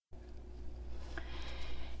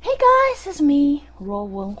This is me, Ro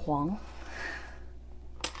Wen Huang.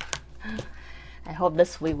 I hope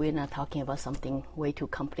this week we're not talking about something way too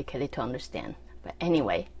complicated to understand. But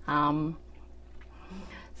anyway, sometimes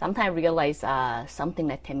I realize something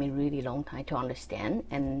that takes me really long time to understand,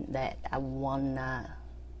 and that I wanna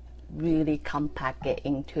really compact it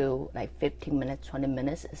into like 15 minutes, 20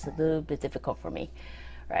 minutes. It's a little bit difficult for me,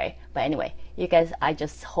 right? But anyway, you guys, I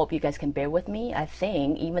just hope you guys can bear with me. I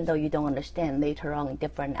think even though you don't understand later on in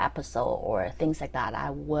different episode or things like that,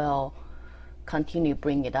 I will continue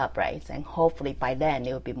bring it up, right? And hopefully by then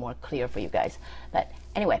it will be more clear for you guys. But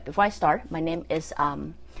anyway, before I start, my name is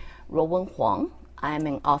Ro Wen Huang. I'm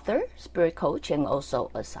an author, spirit coach, and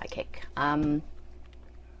also a psychic. I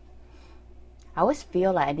always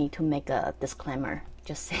feel like I need to make a disclaimer,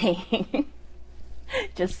 just saying,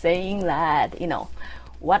 just saying that,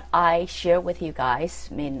 what I share with you guys,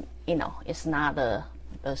 it's not the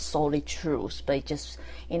solely truth, but just,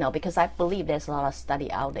 because I believe there's a lot of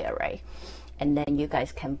study out there, right? And then you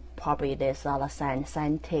guys can probably, there's a lot of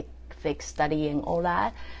scientific study and all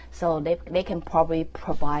that, so they can probably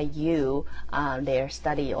provide you their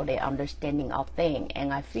study or their understanding of things.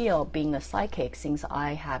 And I feel being a psychic, since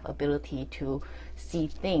I have ability to see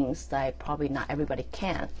things that probably not everybody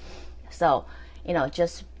can, so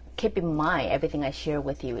just keep in mind everything I share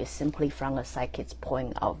with you is simply from a psychic's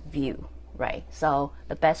point of view, right? So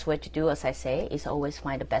the best way to do, as I say, is always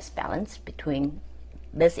find the best balance between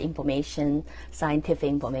this information, scientific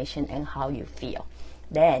information, and how you feel.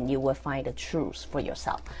 Then you will find the truth for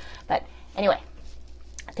yourself. But anyway,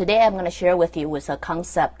 today I'm going to share with you a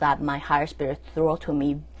concept that my higher spirit threw to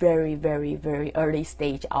me very, very, very early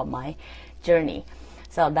stage of my journey.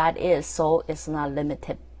 So that is, soul is not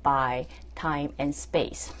limited by time and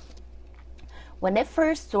space. When they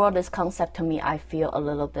first threw this concept to me, I feel a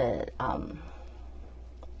little bit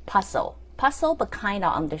puzzled, but kind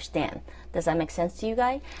of understand. Does that make sense to you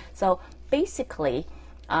guys? So basically,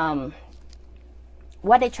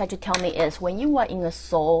 what they try to tell me is, when you are in the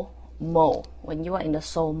soul mode,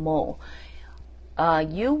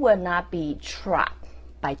 you will not be trapped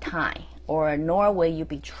by time, or nor will you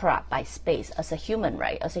be trapped by space as a human,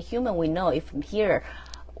 right? As a human, we know if here,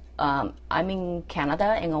 I'm in Canada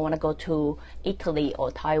and I want to go to Italy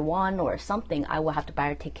or Taiwan or something, I will have to buy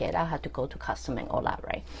a ticket. I have to go to custom and all that,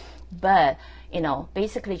 right? But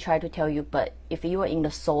basically try to tell you, but if you are in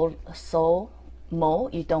the soul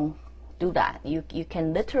mode, you don't do that. You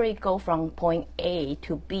can literally go from point A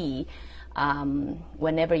to B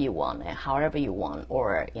whenever you want and however you want,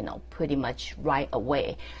 or pretty much right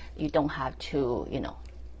away. You don't have to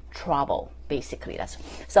travel, basically. That's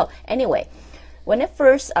so anyway, when they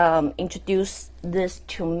first introduced this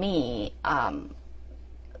to me,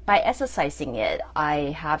 by exercising it,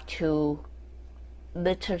 I have to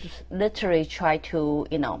literally try to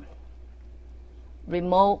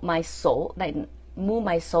remove my soul, like move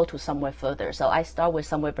my soul to somewhere further. So I start with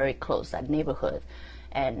somewhere very close, that neighborhood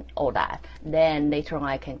and all that. Then later on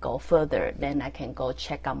I can go further. Then I can go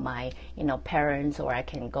check on my parents, or I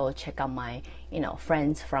can go check on my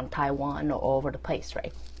friends from Taiwan or all over the place,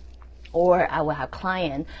 right? Or I will have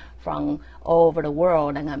clients from all over the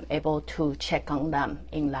world, and I'm able to check on them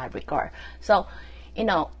in that regard. So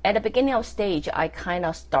at the beginning of stage, I kind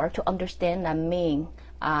of start to understand that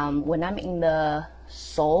when I'm in the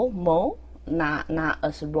soul mode, not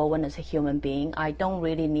as Rowan as a human being, I don't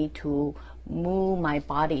really need to move my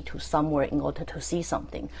body to somewhere in order to see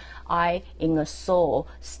something. In a soul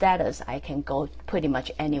status, I can go pretty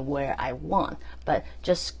much anywhere I want. But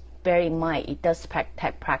just bear in mind, it does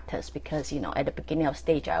take practice, because at the beginning of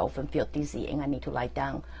stage, I often feel dizzy and I need to lie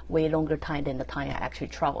down way longer time than the time I actually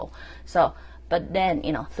travel. So, but then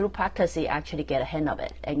through practice, you actually get a hang of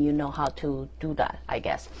it, and you know how to do that, I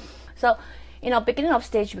guess. So beginning of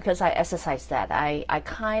stage, because I exercise that, I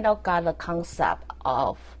kind of got the concept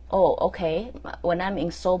of, oh, okay, when I'm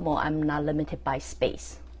in soul mode, I'm not limited by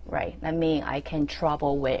space, right? I can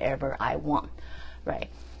travel wherever I want,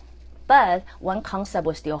 right? But one concept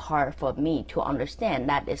was still hard for me to understand,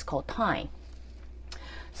 that is called time.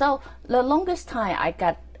 So the longest time I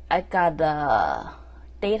got the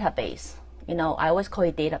database. I always call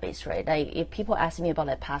it database, right? Like if people ask me about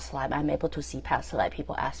their past life, I'm able to see past life.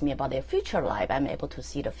 People ask me about their future life, I'm able to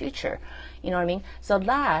see the future. You know what I mean? So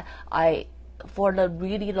that for the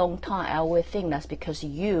really long time, I always think that's because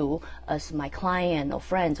you, as my client or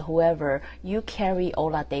friends, whoever, you carry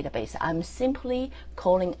all that database. I'm simply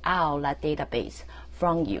calling out that database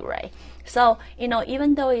from you, right? So,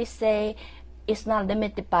 even though you say it's not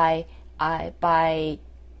limited by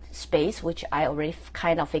space, which I already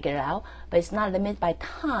kind of figured out, but it's not limited by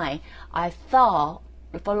time, I thought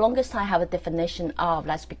for the longest time I have a definition of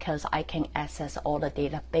that's because I can access all the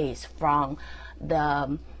database from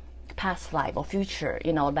the past life or future,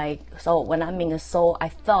 like, so when I'm in a soul, I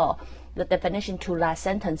thought the definition to that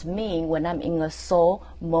sentence mean when I'm in a soul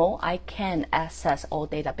mode, I can access all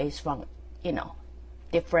database from,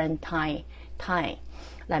 different time.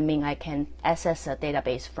 That means I can access a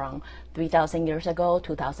database from 3,000 years ago,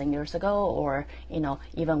 2,000 years ago, or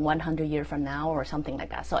even 100 years from now, or something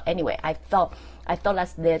like that. So anyway, I thought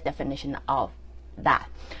that's their definition of that.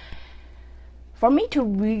 For me to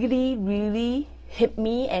really, really hit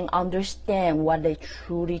me and understand what they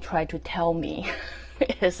truly try to tell me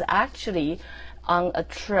is actually on a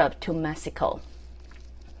trip to Mexico.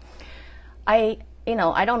 I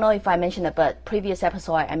don't know if I mentioned it, but previous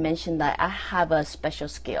episode I mentioned that I have a special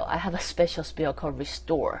skill. I have a special skill called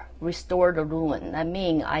restore the ruin. I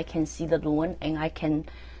mean, I can see the ruin and I can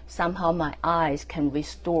somehow my eyes can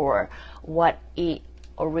restore what it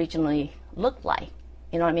originally looked like.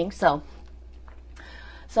 You know what I mean? So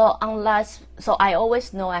I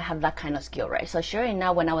always know I have that kind of skill, right? So sure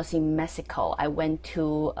enough, when I was in Mexico, I went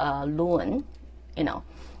to ruin,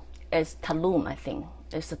 it's Tulum, I think.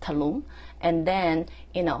 It's a Tulum. And then,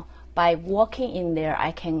 by walking in there,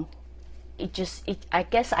 I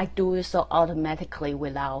guess I do it so automatically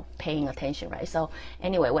without paying attention, right? So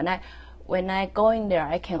anyway, when I go in there,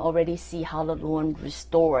 I can already see how the ruin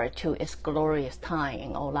restored to its glorious time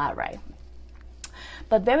and all that, right?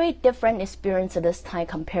 But very different experience this time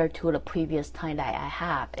compared to the previous time that I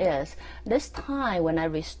have is this time when I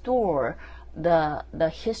restore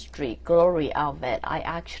the history, glory of it, I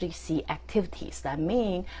actually see activities. That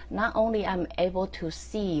mean not only I'm able to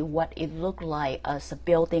see what it looked like as a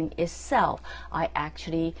building itself, I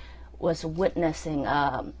actually was witnessing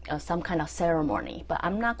some kind of ceremony, but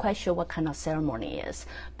I'm not quite sure what kind of ceremony is.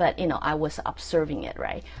 But I was observing it,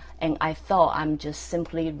 right? And I thought I'm just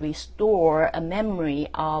simply restore a memory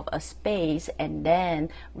of a space and then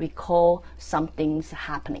recall something's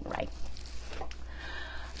happening, right?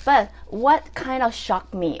 But what kind of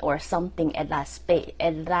shocked me or something at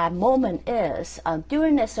that moment is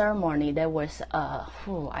during the ceremony there was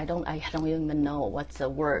I don't even know what's the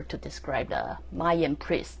word to describe the Mayan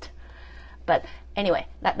priest. But anyway,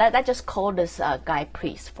 that just called this guy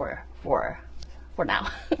priest for now,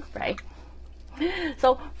 right?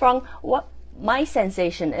 So from what my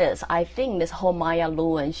sensation is, I think this whole Maya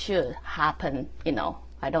ruin should happen,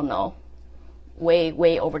 I don't know,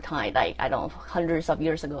 way over time, like I don't know, hundreds of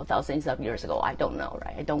years ago, thousands of years ago, I don't know,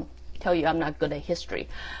 right? I don't tell you I'm not good at history.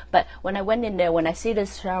 But when I went in there, when I see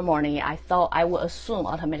this ceremony, I thought I would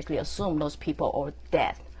automatically assume those people are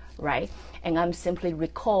dead, right? And I'm simply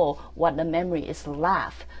recall what the memory is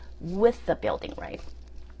left with the building, right?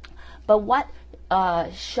 But what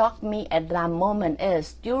shocked me at that moment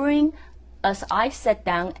is as I sat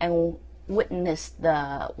down and witnessed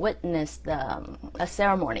a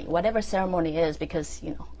ceremony, whatever ceremony is, because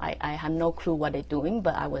I have no clue what they're doing,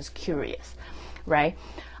 but I was curious, right?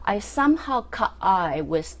 I somehow caught eye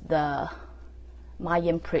with the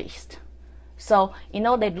Mayan priest. So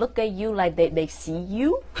they look at you like they see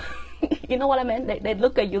you. You know what I mean? They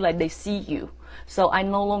look at you like they see you. So I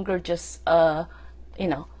no longer just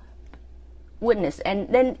witness. And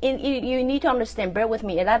then you need to understand, bear with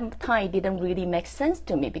me, at that time it didn't really make sense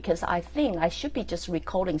to me, because I think I should be just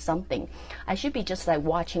recalling something. I should be just like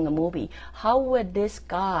watching a movie. How would this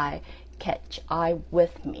guy catch eye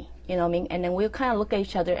with me? You know what I mean? And then we'll kind of look at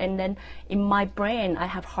each other, and then in my brain I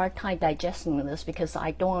have hard time digesting this, because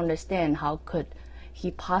I don't understand how could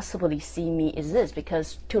he possibly see me as this,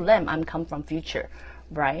 because to them I'm come from future,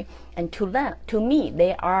 right? And to me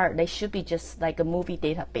they should be just like a movie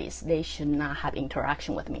database. They should not have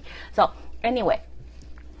interaction with me. So anyway,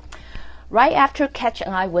 right after catching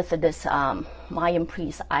eye with this Mayan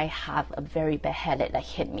priest, I have a very bad headache that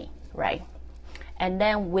hit me, right? And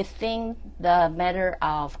then within the matter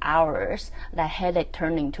of hours, that headache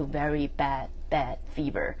turned into very bad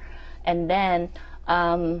fever. And then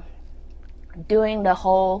during the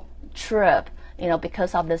whole trip,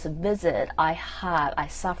 because of this visit, I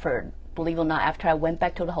suffered, believe it or not, after I went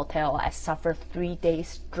back to the hotel, I suffered 3 days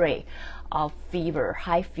straight of fever,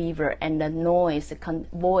 high fever, and the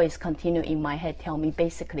voice continued in my head tell me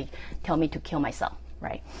to kill myself,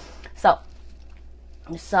 right? So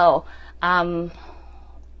it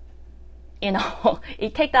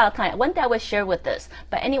takes a lot of time. One day I will share with this.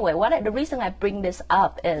 But anyway, the reason I bring this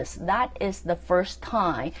up is that is the first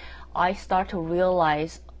time I start to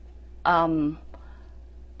realize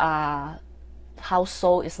how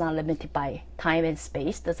soul is not limited by time and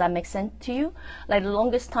space. Does that make sense to you? Like the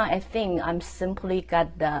longest time, I think I'm simply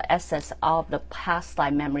got the essence of the past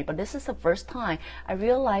life memory. But this is the first time I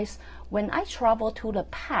realized when I travel to the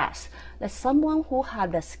past, that someone who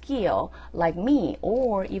had the skill like me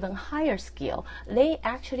or even higher skill, they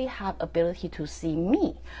actually have ability to see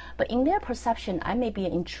me. But in their perception, I may be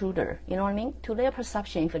an intruder. You know what I mean? To their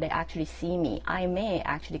perception, if they actually see me, I may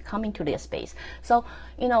actually come into their space. So,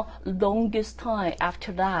 you know, longest time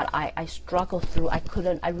after that, I struggled through.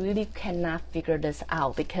 I really cannot figure this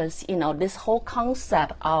out because, you know, this whole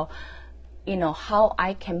concept of, you know, how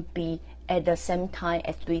I can be at the same time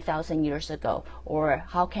as 3,000 years ago, or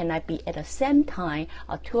how can I be at the same time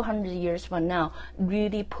 200 years from now,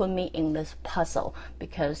 really put me in this puzzle.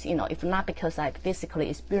 Because, you know, if not because I physically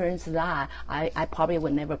experienced that, I probably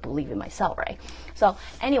would never believe in myself, right? So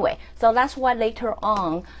anyway, so that's why later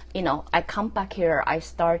on, you know, I come back here, I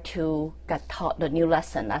start to get taught the new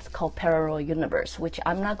lesson that's called parallel universe, which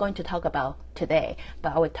I'm not going to talk about today,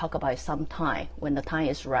 but I will talk about it sometime when the time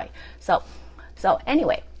is right. So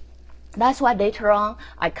anyway, that's why later on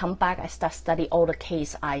I come back, I start study all the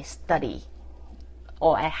case I study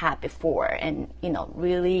or I had before, and, you know,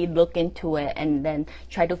 really look into it and then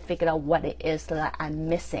try to figure out what it is that I'm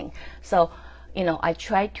missing. So, you know, I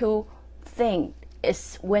try to think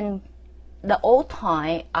it's when the old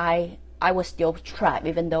time I was still trapped,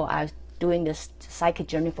 even though I was doing this psychic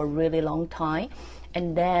journey for a really long time.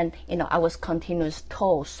 And then, you know, I was continuously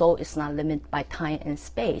told soul is not limited by time and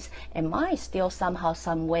space. And mine still somehow,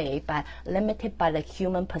 some way, but limited by the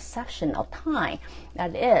human perception of time.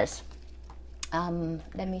 That is,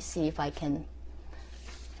 let me see if I can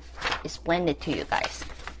explain it to you guys.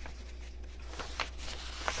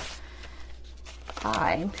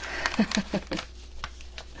 Time.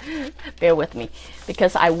 Bear with me,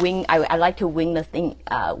 because I like to wing the thing,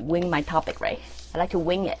 wing my topic, right? I like to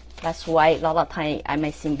wing it. That's why a lot of time I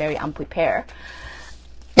may seem very unprepared.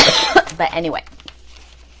 But anyway,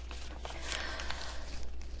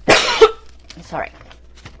 sorry.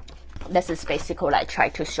 This is basically what I try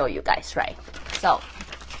to show you guys, right? So,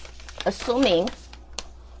 assuming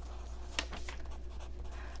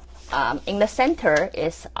in the center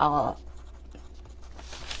is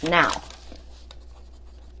now.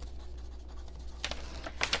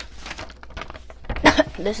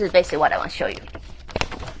 This is basically what I want to show you.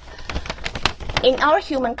 In our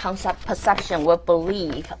human concept perception, we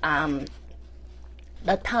believe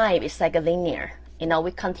the time is like a linear. You know,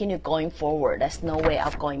 we continue going forward. There's no way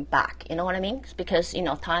of going back. You know what I mean? It's because, you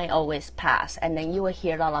know, time always pass. And then you will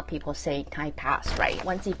hear a lot of people say time pass, right?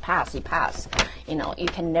 Once it pass, it pass. You know, you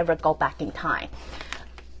can never go back in time.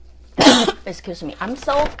 Excuse me. I'm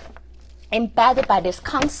so embedded by this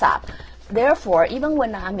concept. Therefore, even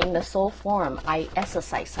when I'm in the soul form, I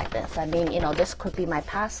exercise like this. I mean, you know, this could be my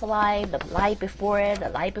past life, the life before it, the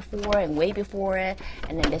life before, and way before it.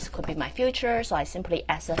 And then this could be my future. So I simply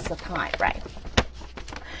access the time, right?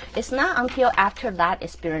 It's not until after that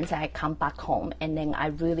experience that I come back home and then I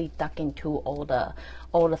really dug into all the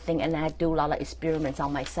thing, and then I do a lot of experiments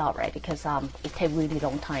on myself, right? Because it takes really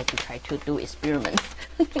long time to try to do experiments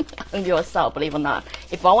on yourself, believe it or not.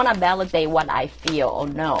 If I want to validate what I feel or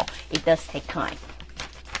know, it does take time.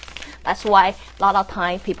 That's why a lot of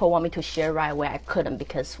time people want me to share right away. I couldn't,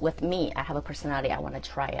 because with me, I have a personality I want to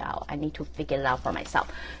try out. I need to figure it out for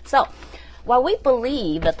myself. So while we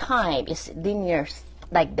believe the time is linear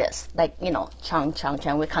like this, like, you know, chang,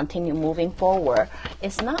 we continue moving forward.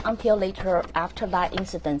 It's not until later, after that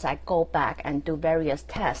incident, I go back and do various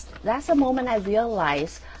tests. That's the moment I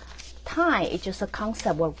realize time is just a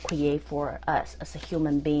concept we create for us as a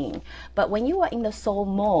human being. But when you are in the soul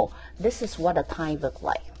mode, this is what the time looks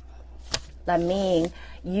like. That means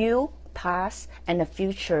you, past, and the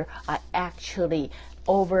future are actually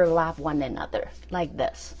overlap one another, like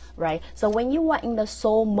this, right? So when you are in the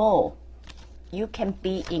soul mode, you can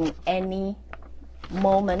be in any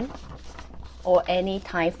moment or any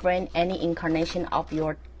time frame, any incarnation of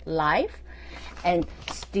your life, and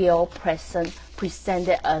still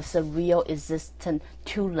presented as a real existence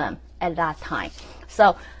to them at that time.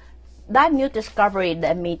 So that new discovery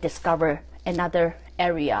let me discover another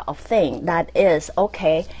area of thing that is,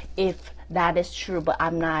 okay, if that is true, but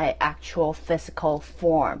I'm not actual physical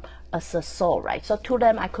form as a soul, right? So to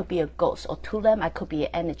them, I could be a ghost, or to them, I could be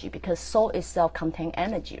an energy, because soul itself contains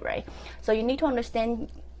energy, right? So you need to understand,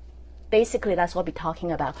 basically, that's what we're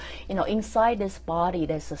talking about. You know, inside this body,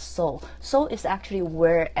 there's a soul. Soul is actually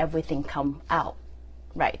where everything comes out,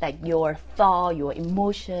 right? Like your thought, your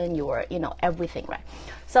emotion, your, you know, everything, right?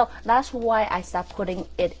 So that's why I start putting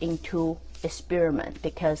it into experiment,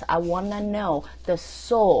 because I want to know the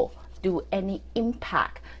soul do any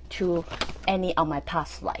impact to any of my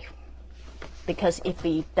past life. Because if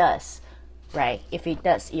it does, right, if it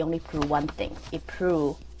does, it only proves one thing. It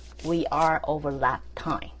proves we are overlap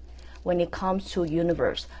time. When it comes to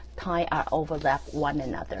universe, time are overlap one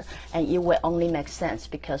another, and it will only make sense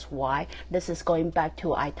because why? This is going back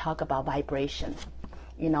to I talk about vibration,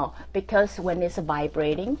 because when it's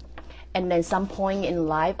vibrating, and then some point in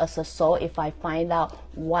life as a soul, if I find out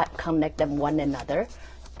what connect them one another,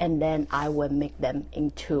 and then I will make them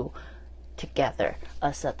into together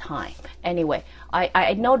as a time. Anyway,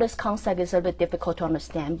 I know this concept is a bit difficult to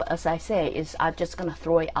understand, but as I say, I'm just gonna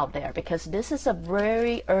throw it out there because this is a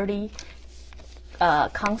very early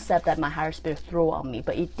concept that my higher spirit threw on me,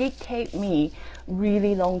 but it did take me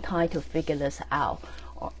really long time to figure this out,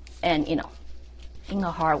 and in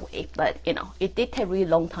a hard way, but it did take really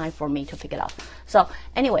long time for me to figure it out. So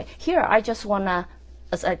anyway, here I just wanna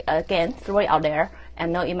again throw it out there. I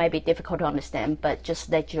know it might be difficult to understand, but just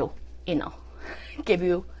let you give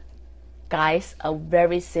you guys a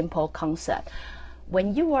very simple concept.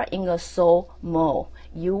 When you are in a soul mode,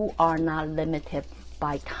 you are not limited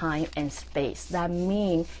by time and space. That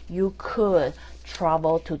means you could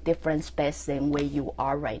travel to different space than where you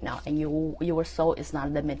are right now, and your soul is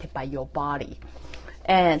not limited by your body.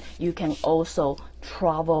 And you can also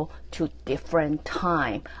travel to different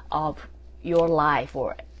time of your life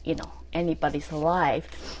or anybody's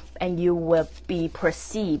life, and you will be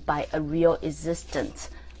perceived by a real existence,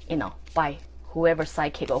 by whoever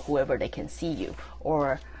psychic or whoever they can see you.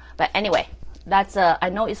 But anyway, that's I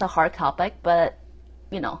know it's a hard topic, but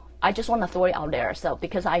I just want to throw it out there. So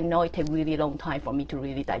because I know it takes really long time for me to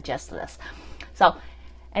really digest this. So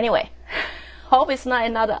anyway, hope it's not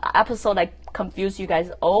another episode that confuse you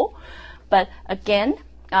guys all. But again,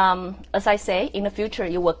 as I say, in the future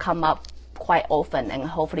it will come up quite often, and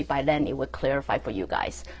hopefully by then it will clarify for you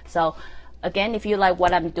guys. So again, if you like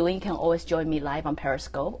what I'm doing, you can always join me live on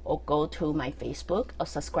Periscope, or go to my Facebook, or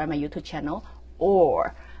subscribe my YouTube channel,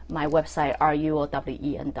 or my website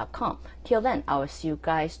ruowen.com. Till then, I will see you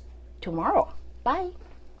guys tomorrow. Bye.